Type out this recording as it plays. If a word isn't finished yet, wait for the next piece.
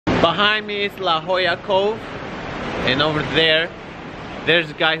Behind me is Jolla Cove, and over there, there's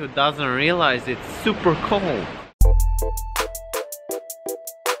a guy who doesn't realize it's super cold.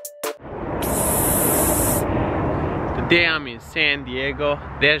 Today I'm in San Diego.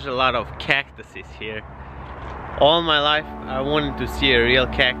 There's a lot of cactuses here. All my life I wanted to see a real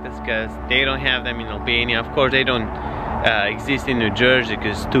cactus because they don't have them in Albania. Of course they don't exist in New Jersey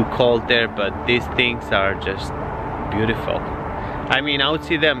because it's too cold there, but these things are just beautiful. I mean, I would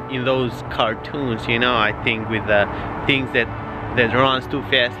see them in those cartoons, you know, I think with the things that runs too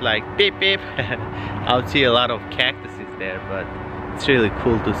fast, like beep beep. I would see a lot of cactuses there, but it's really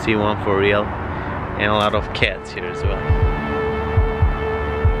cool to see one for real, and a lot of cats here as well.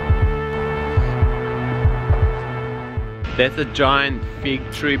 That's a giant fig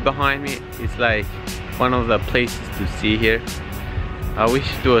tree behind me. It's like one of the places to see here. I wish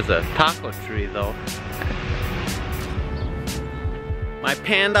it was a taco tree though. My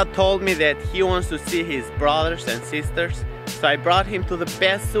panda told me that he wants to see his brothers and sisters, so I brought him to the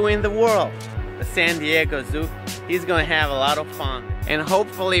best zoo in the world, the San Diego Zoo. He's gonna have a lot of fun, and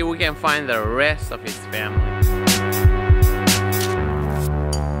hopefully we can find the rest of his family.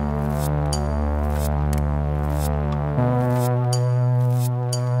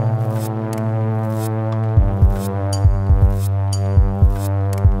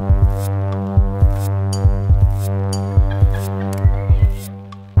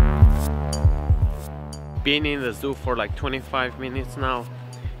 Been in the zoo for like 25 minutes now,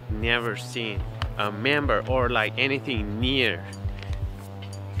 never seen a member or like anything near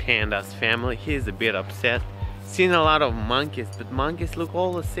Panda's family. He's a bit upset. Seen a lot of monkeys, but monkeys look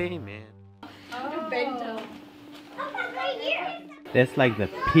all the same, man. Oh. That's like the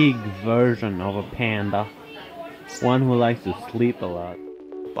pig version of a panda. One who likes to sleep a lot.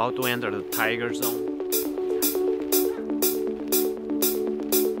 About to enter the tiger zone.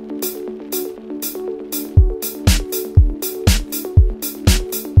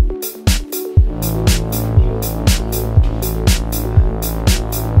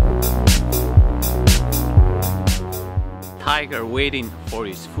 Tiger waiting for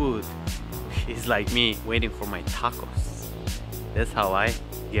his food. He's like me, waiting for my tacos. That's how I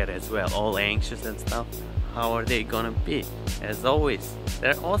get as well, all anxious and stuff. How are they gonna be? As always,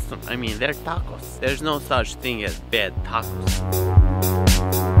 they're awesome. I mean, they're tacos. There's no such thing as bad tacos.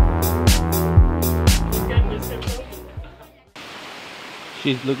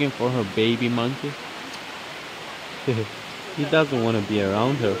 She's looking for her baby monkey. He doesn't want to be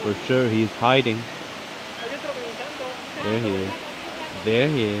around her for sure. He's hiding. There he is. There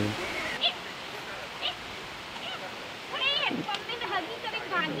he is.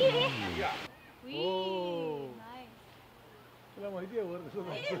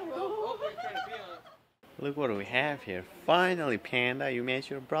 Look what we have here. Finally, Panda, you met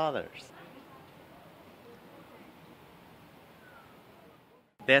your brothers.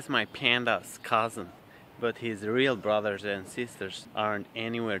 That's my panda's cousin, but his real brothers and sisters aren't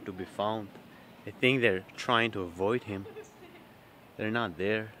anywhere to be found. I think they're trying to avoid him. They're not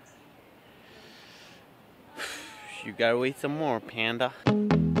there. You gotta wait some more, Panda.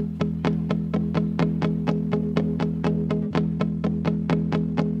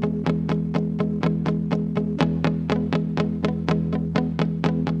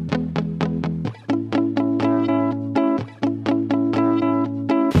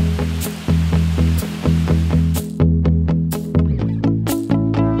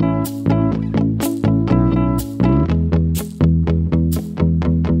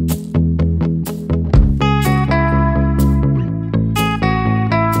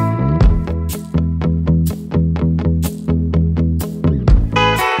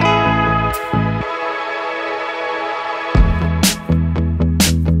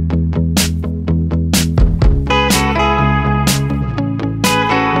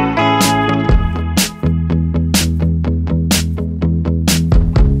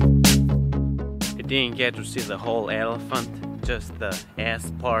 Didn't get to see the whole elephant, just the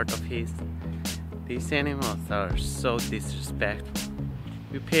ass part of his. These animals are so disrespectful.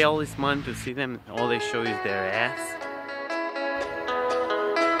 We pay all this money to see them, all they show is their ass.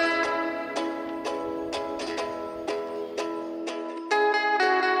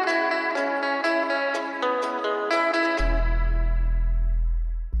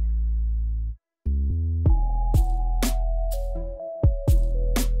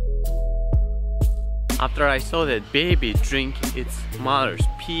 After I saw that baby drink its mother's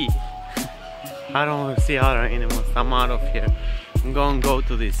pee, I don't want to see other animals. I'm out of here. I'm gonna go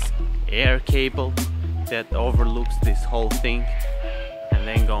to this air cable that overlooks this whole thing and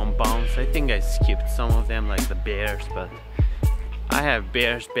then go and bounce. I think I skipped some of them like the bears, but I have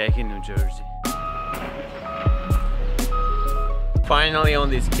bears back in New Jersey. Finally on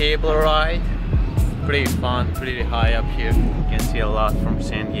this cable ride. Pretty fun, pretty high up here. You can see a lot from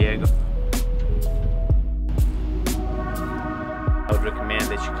San Diego. I would recommend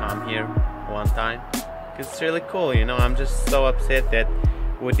that you come here one time because it's really cool, you know. I'm just so upset that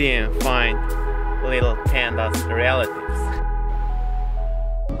we didn't find little pandas relatives.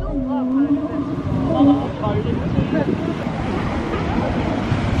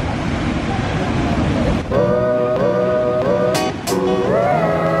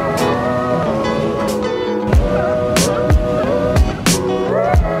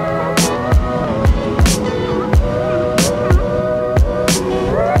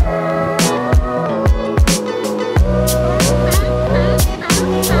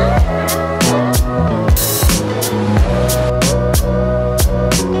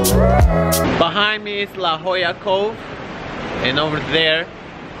 Behind me is Jolla Cove, and over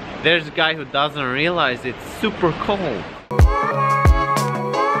there's a guy who doesn't realize it's super cold.